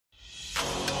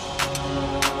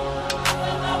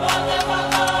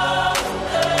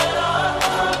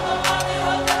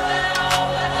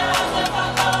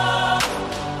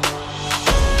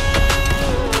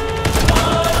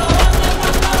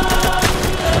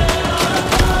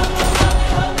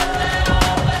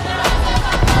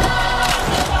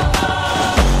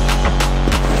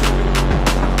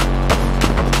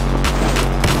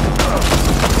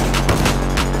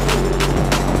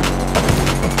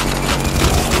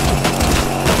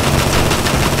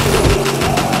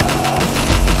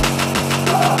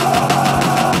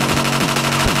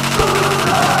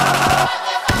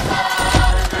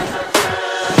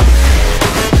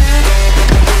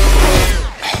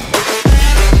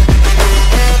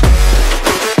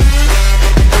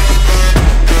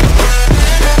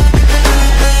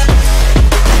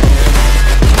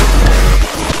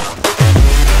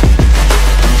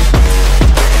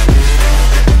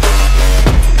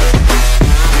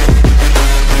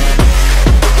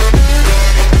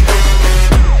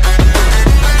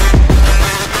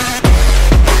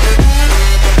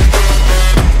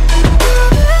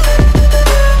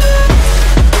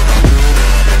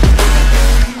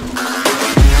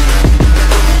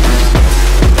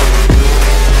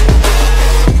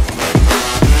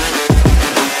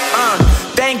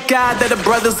the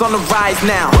brothers on the rise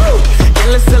now.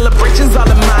 Endless celebrations all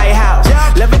in my house.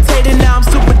 Levitating now, I'm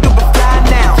super duper fly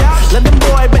now. London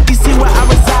boy, but you see where I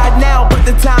reside now. Put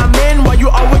the time in while you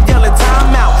always yelling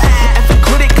time out. And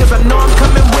quit it, cause I know I'm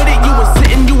coming with it. You were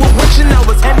sitting, you were wishing I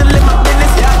was handling my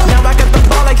business. Now I got the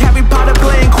ball like Harry Potter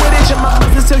playing Quidditch. And my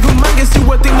business so humongous, you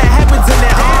would think that happens in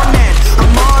there. Oh man,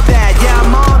 I'm all that, yeah,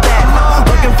 I'm all that.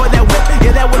 Working for that whip,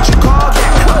 yeah, that what you call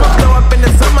that. I'ma blow up in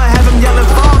the summer, have them yelling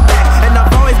fall back. And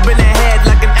I've always been ahead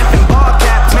like an effing ball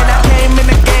cap. Man, I came in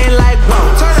the game like, whoa.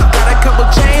 Got a couple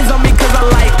chains on me cause I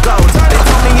like gold. They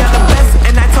told me I'm the best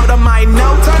and I told them I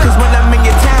know. Cause when I'm in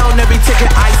your town, every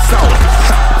ticket I sold.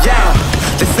 Yeah,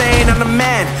 they saying I'm the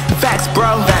man. Facts,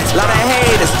 bro. Lot of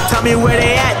haters, tell me where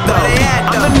they at though.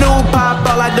 I'm the new pop,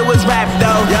 all I do is rap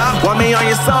though. Want me on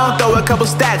your song, throw a couple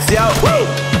stacks, yo.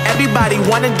 Everybody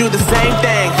wanna do the same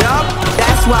thing,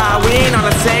 that's why we ain't on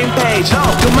the same page.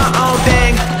 Do my own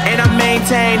thing, and I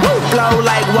maintain. Flow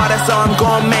like water, so I'm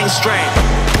going mainstream.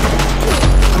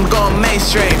 I'm going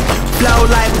mainstream. Flow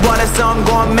like water, so I'm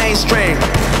going mainstream.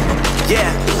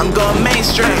 Yeah, I'm going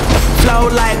mainstream.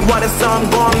 Flow like water, so I'm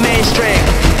going mainstream.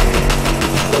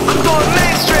 I'm going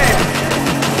mainstream.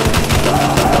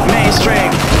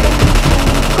 Mainstream.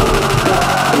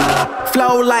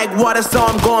 Flow like water, so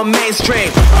I'm going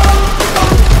mainstream.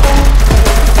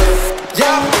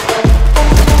 Yeah.